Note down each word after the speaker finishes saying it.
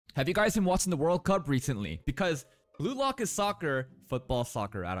Have you guys been watching the World Cup recently? Because Blue Lock is soccer, football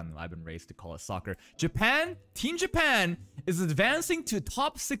soccer, I don't know, I've been raised to call it soccer. Team Japan is advancing to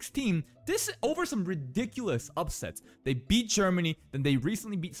top 16. This over some ridiculous upsets. They beat Germany, then they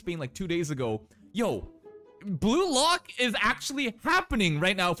recently beat Spain like 2 days ago. Yo, Blue Lock is actually happening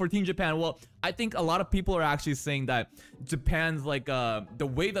right now for Team Japan. Well, I think a lot of people are actually saying that Japan's like the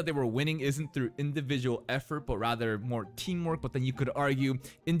way that they were winning isn't through individual effort, but rather more teamwork. But then you could argue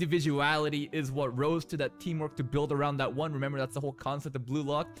individuality is what rose to that teamwork to build around that one. Remember, that's the whole concept of Blue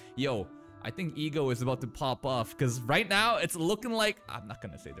Lock. Yo, I think ego is about to pop off because right now it's looking like, I'm not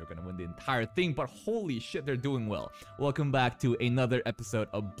gonna say they're gonna win the entire thing, but holy shit, they're doing well. Welcome back to another episode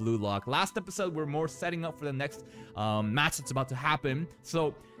of Blue Lock. Last episode, we're more setting up for the next match that's about to happen.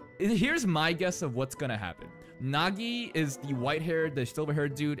 So here's my guess of what's gonna happen. Nagi is the white-haired, the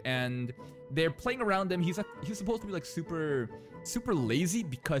silver-haired dude, and they're playing around him. He's supposed to be like super lazy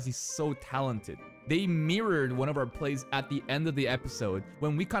because he's so talented. They mirrored one of our plays at the end of the episode.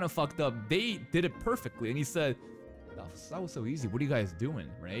 When we kind of fucked up, they did it perfectly. And he said, that was so easy. What are you guys doing,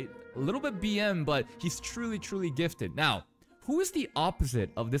 right? A little bit BM, but he's truly gifted. Now, who is the opposite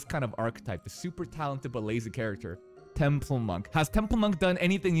of this kind of archetype? The super talented but lazy character? Temple Monk. Has Temple Monk done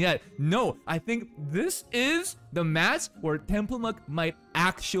anything yet? No. I think this is the match where Temple Monk might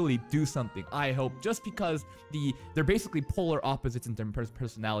actually do something. I hope. Just because they're basically polar opposites in terms of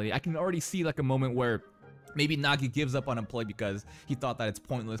personality. I can already see like a moment where maybe Nagi gives up on a play because he thought that it's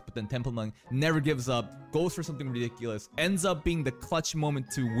pointless, but then Temple Monk never gives up, goes for something ridiculous, ends up being the clutch moment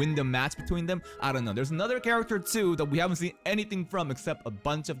to win the match between them. I don't know. There's another character too that we haven't seen anything from except a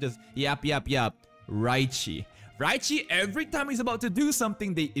bunch of just yap. Raichi. Raichi, every time he's about to do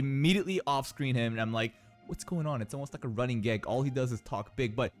something, they immediately off-screen him, and I'm like, what's going on? It's almost like a running gag. All he does is talk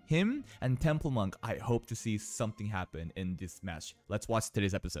big, but him and Temple Monk, I hope to see something happen in this match. Let's watch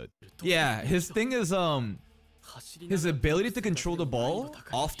today's episode. Yeah, his thing is, his ability to control the ball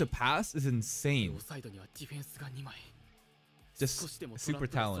off the pass is insane. Just super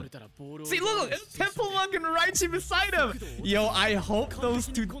talent. See, look, it's Temple Monk and Raichi beside him. Yo, I hope those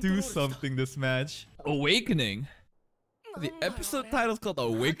two do something this match. Awakening. The episode title is called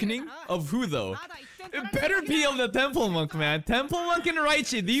Awakening? Of who though? It better be of the Temple Monk, man. Temple Monk and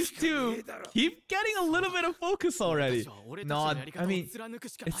Raichi, these two keep getting a little bit of focus already. No, I mean,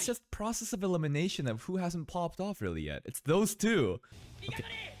 it's just process of elimination of who hasn't popped off really yet. It's those two. Okay,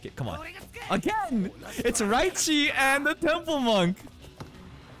 come on. Again! It's Raichi and the Temple Monk.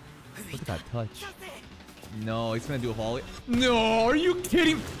 Look at that touch. No, he's gonna do a volley. No, are you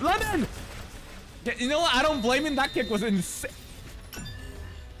kidding? Lemon! You know what? I don't blame him. That kick was insane.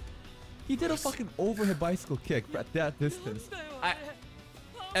 He did a fucking overhead bicycle kick at that distance.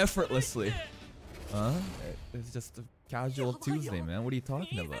 Effortlessly. Huh? It's just a casual Tuesday, man. What are you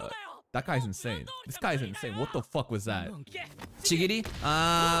talking about? That guy's insane. This guy's insane. What the fuck was that? Shigiri?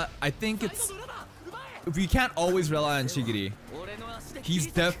 I think it's... We can't always rely on Shigiri. He's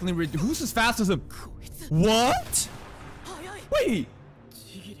definitely... Who's as fast as him? What? Wait!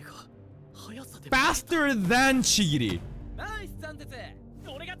 Faster than Shigiri.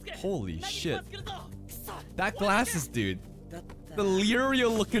 Holy shit. That glasses dude. The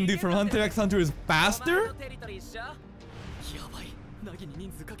Lirio looking dude from Hunter x Hunter is faster?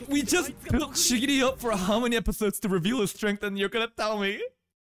 We just built Shigiri up for how many episodes to reveal his strength, and you're gonna tell me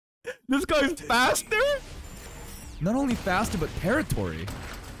this guy's faster? Not only faster, but territory.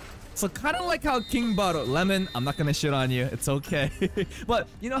 So kind of like how King Baro, Lemon, I'm not gonna shit on you, it's okay. But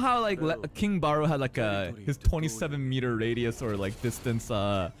you know how like King Baro had like his 27-meter radius or like distance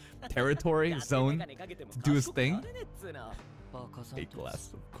territory zone to do his thing? 8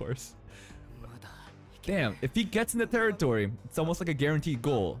 glass, of course. Damn, if he gets in the territory, it's almost like a guaranteed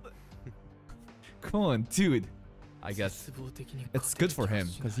goal. Come on, dude. I guess it's good for him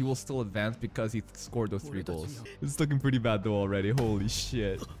because he will still advance because he scored those 3 goals. It's looking pretty bad though already. Holy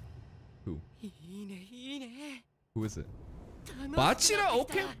shit. Who is it? Bachira?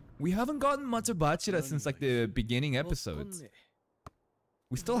 Okay. We haven't gotten much of Bachira since like the beginning episodes.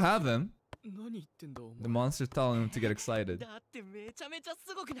 We still have him. The monster's telling him to get excited.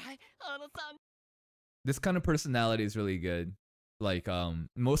 This kind of personality is really good. Like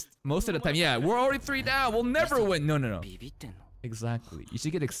most of the time, yeah, we're already 3 down. We'll never win. No. Exactly. You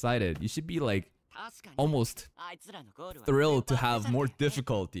should get excited. You should be like almost thrilled to have more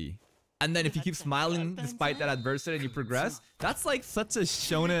difficulty. And then if you keep smiling despite that adversity and you progress, that's like such a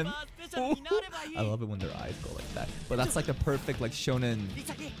shonen. I love it when their eyes go like that. But that's like a perfect like shonen,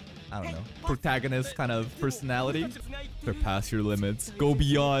 I don't know, protagonist kind of personality. Surpass your limits. Go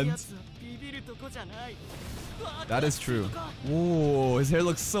beyond. That is true. Whoa, his hair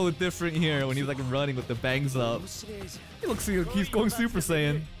looks so different here when he's like running with the bangs up. He looks like he's going Super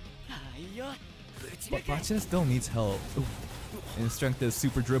Saiyan. But Bachira still needs help. Ooh. And his strength is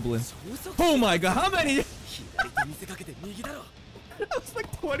super dribbling. Oh my god, how many? That was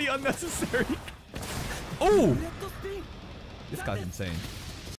like 20 unnecessary. Oh! This guy's insane.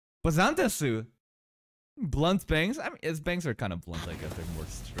 But Zantetsu, blunt bangs? I mean, his bangs are kind of blunt, I guess. They're more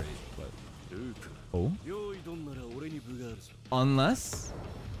straight, but... Oh? Unless...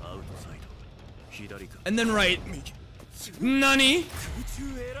 And then right. Nani?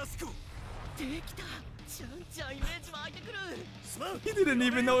 He didn't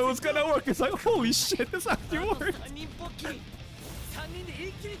even know it was gonna work. It's like, holy shit, this actually worked.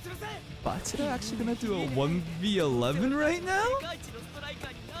 Bachira actually gonna do a 1v11 right now?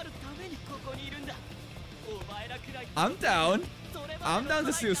 I'm down. I'm down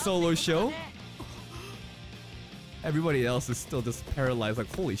to see a solo show. Everybody else is still just paralyzed,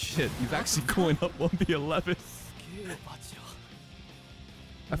 like, holy shit, he's actually going up 1v11.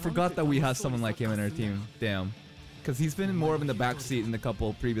 I forgot that we had someone like him in our team. Damn. Because he's been more of in the backseat in a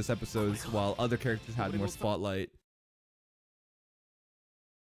couple previous episodes, while other characters had more spotlight.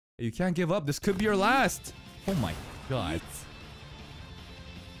 You can't give up. This could be your last. Oh my god.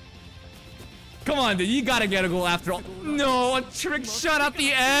 Come on, dude. You gotta get a goal after all. No, a trick shot at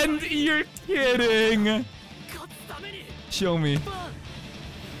the end? You're kidding. Show me.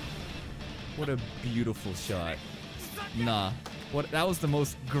 What a beautiful shot. Nah. What? That was the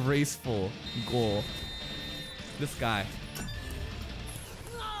most graceful goal. This guy.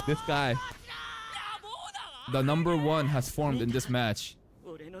 This guy. The number one has formed in this match.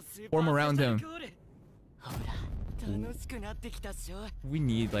 Form around him. We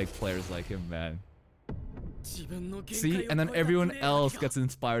need like players like him, man. See? And then everyone else gets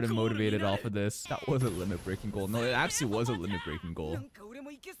inspired and motivated off of this. That was a limit-breaking goal. No, it actually was a limit-breaking goal.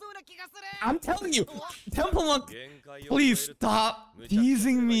 I'm telling you! Temple Monk, please stop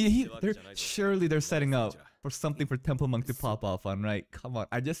teasing me. Surely they're setting up for something for Temple Monk to pop off on, right? Come on,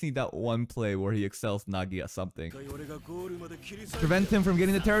 I just need that one play where he excels Nagi at something. Prevent him from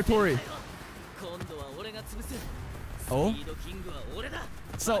getting the territory. Oh?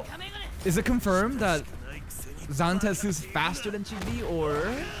 So, is it confirmed that Zantetsu's faster than Chibi,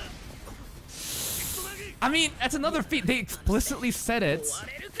 or... I mean, that's another feat. They explicitly said it,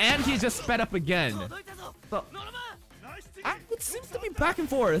 and he just sped up again. So, it seems to be back and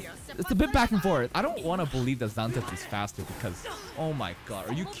forth. It's a bit back and forth. I don't want to believe that Zantetsu's faster because... Oh my god,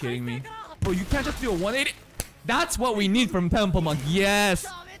 are you kidding me? Bro, you can't just do a 180. That's what we need from Temple Monk. Yes!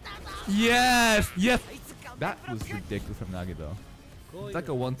 Yes! Yes! That was ridiculous from Nagi though. It's like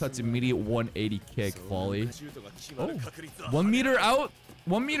a one-touch immediate 180 kick volley. Oh, 1 meter out,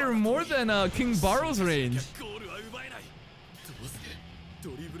 1 meter more than King Baro's range.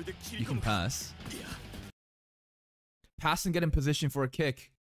 You can pass. Pass and get in position for a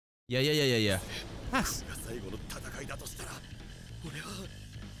kick. Yeah. Pass.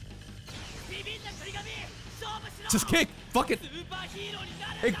 Just kick. Fuck it.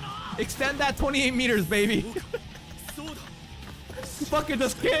 Extend that 28 meters, baby. Fucking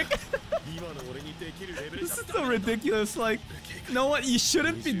just kick. This is so ridiculous. Like, you know what? You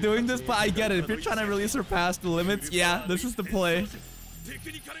shouldn't be doing this, but I get it. If you're trying to really surpass the limits, yeah, this is the play.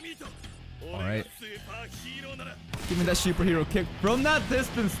 Alright. Give me that superhero kick. From that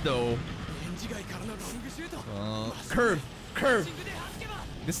distance, though. Curve.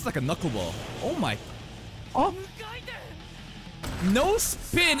 This is like a knuckleball. Oh my. Oh. No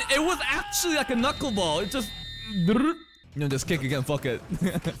spin. It was actually like a knuckleball. It just... No, just kick again, fuck it.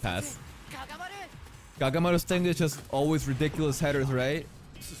 Pass. Kagamaru's thing is just always ridiculous headers, right?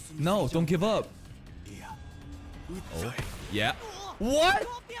 No, don't give up. Oh, yeah. What?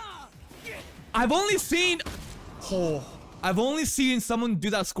 I've only seen someone do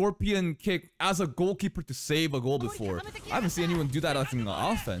that scorpion kick as a goalkeeper to save a goal before. I haven't seen anyone do that as an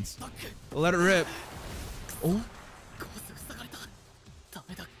offense. Let it rip. Oh.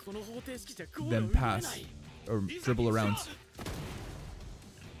 Then pass. Or dribble around.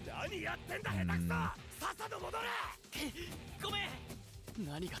 He's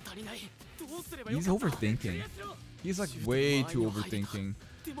overthinking. He's like way too overthinking.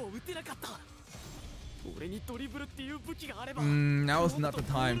 Now is not the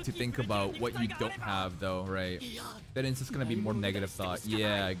time to think about what you don't have though, right? Then it's just gonna be more negative thought.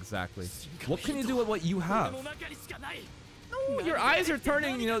 Yeah, exactly. What can you do with what you have? No, your eyes are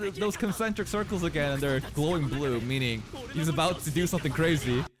turning, you know, those concentric circles again, and they're glowing blue, meaning he's about to do something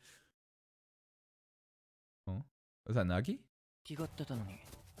crazy. Oh, was that Nagi?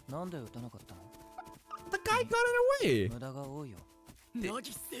 The guy got it away.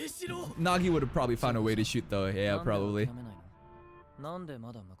 Nagi would have probably found a way to shoot though. Yeah, probably.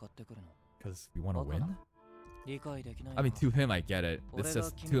 Because we want to win? I mean, to him, I get it. It's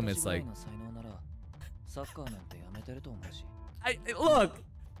just, to him, it's like... Look!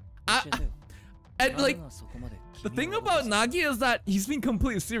 And like, the thing about Nagi is that he's being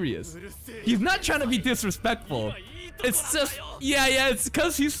completely serious. He's not trying to be disrespectful. It's just, yeah, it's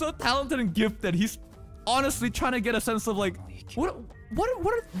because he's so talented and gifted. He's honestly trying to get a sense of like,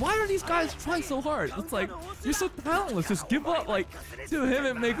 why are these guys trying so hard? It's like, you're so talentless, just give up. Like, to him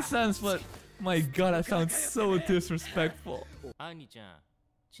it makes sense, but my god, that sounds so disrespectful. I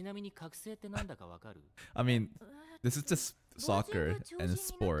mean, this is just soccer and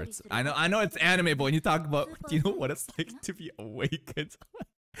sports. I know it's anime, but when you talk about, do you know what it's like to be awakened?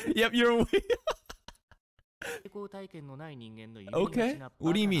 Yep, you're awake. Okay,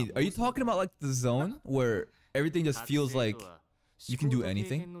 what do you mean? Are you talking about like the zone where everything just feels like you can do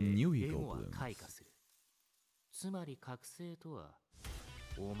anything? New ego bloom.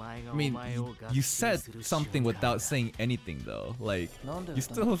 I mean, you said something without saying anything though. Like, you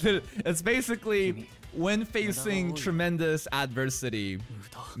still did. It's basically when facing tremendous adversity,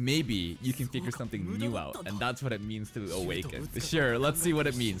 maybe you can figure something new out, and that's what it means to awaken. Sure, let's see what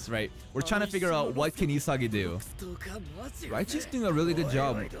it means, right? We're trying to figure out what can Isagi do. Raichi's doing a really good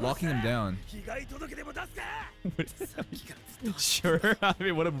job locking him down. Sure, I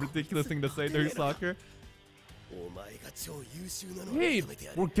mean, what a ridiculous thing to say during soccer. Hey,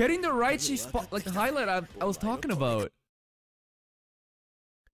 we're getting the Raichi spot, like the highlight I was talking about.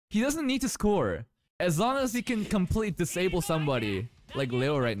 He doesn't need to score. As long as he can completely disable somebody, like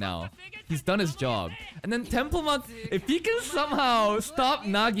Leo right now, he's done his job. And then Temple Monk, if he can somehow stop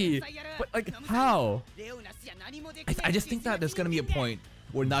Nagi, but like how? I just think that there's gonna be a point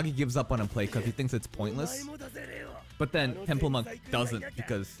where Nagi gives up on a play because he thinks it's pointless. But then Temple Monk doesn't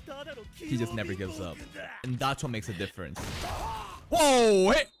because he just never gives up. And that's what makes a difference.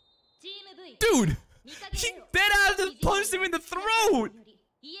 Whoa! Hey! Dude! He deadass just punched him in the throat!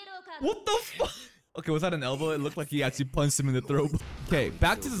 What the fuck? Okay, was that an elbow? It looked like he actually punched him in the throat. Okay,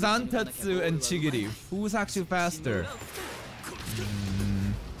 back to Zantetsu and Chigiri. Who's actually faster?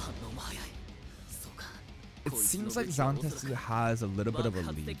 It seems like Zantetsu has a little bit of a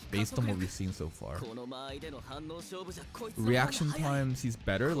lead based on what we've seen so far. Reaction times, he's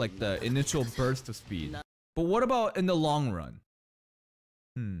better, like the initial burst of speed. But what about in the long run?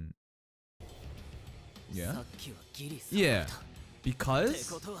 Yeah? Yeah. Because?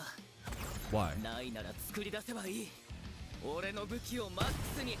 Why?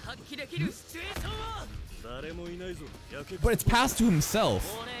 But it's passed to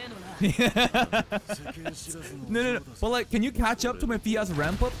himself. No. But like, can you catch up to him if he has a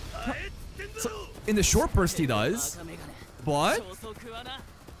ramp up? So, in the short burst he does. But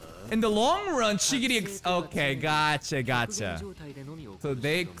in the long run, Shigiri... Okay, gotcha. So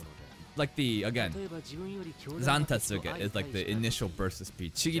they... Like the, again, Zantetsu is like the initial burst of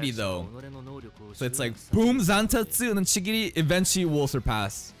speed. Chigiri though, so it's like boom Zantetsu and then Chigiri eventually will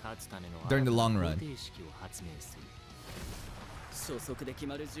surpass during the long run.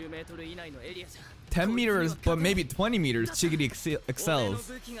 10 meters, but maybe 20 meters, Chigiri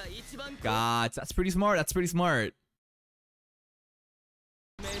excels. God, that's pretty smart.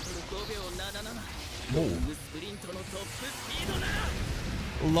 Whoa.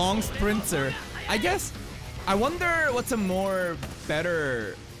 Long sprinter. I guess I wonder what's a more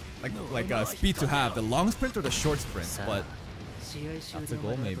better like speed to have, the long sprint or the short sprint, but that's a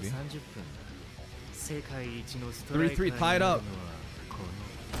goal maybe. 3-3, tied up.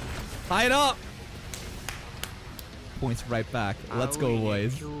 Points right back. Let's go,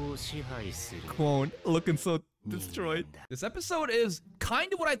 boys. Kwon looking so destroyed. This episode is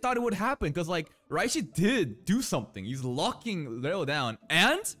kind of what I thought it would happen, because like Raichi did do something. He's locking Leo down,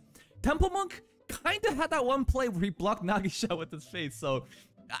 and Temple Monk kind of had that one play where he blocked Nagi's shot with his face. So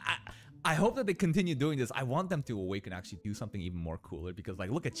I hope that they continue doing this. I want them to awaken, actually do something even more cooler, because like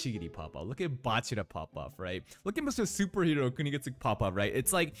look at Chigiri pop off, look at Bachira pop off, right? Look at Mr. Superhero Kunigutsu pop off, right?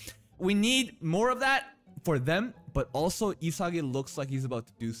 It's like we need more of that for them, but also Isagi looks like he's about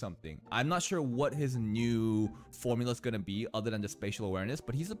to do something. I'm not sure what his new formula is going to be other than the spatial awareness,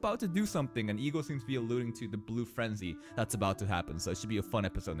 but he's about to do something, and Ego seems to be alluding to the blue frenzy that's about to happen. So it should be a fun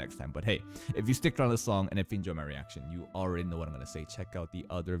episode next time. But hey, if you stick around this long and if you enjoy my reaction, you already know what I'm going to say. Check out the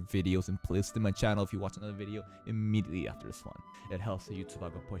other videos and playlists in my channel if you watch another video immediately after this one. It helps the YouTube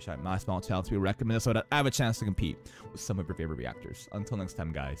algorithm push out my small channel to be recommended so that I have a chance to compete with some of your favorite reactors. Until next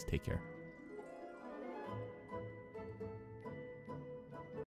time, guys, take care.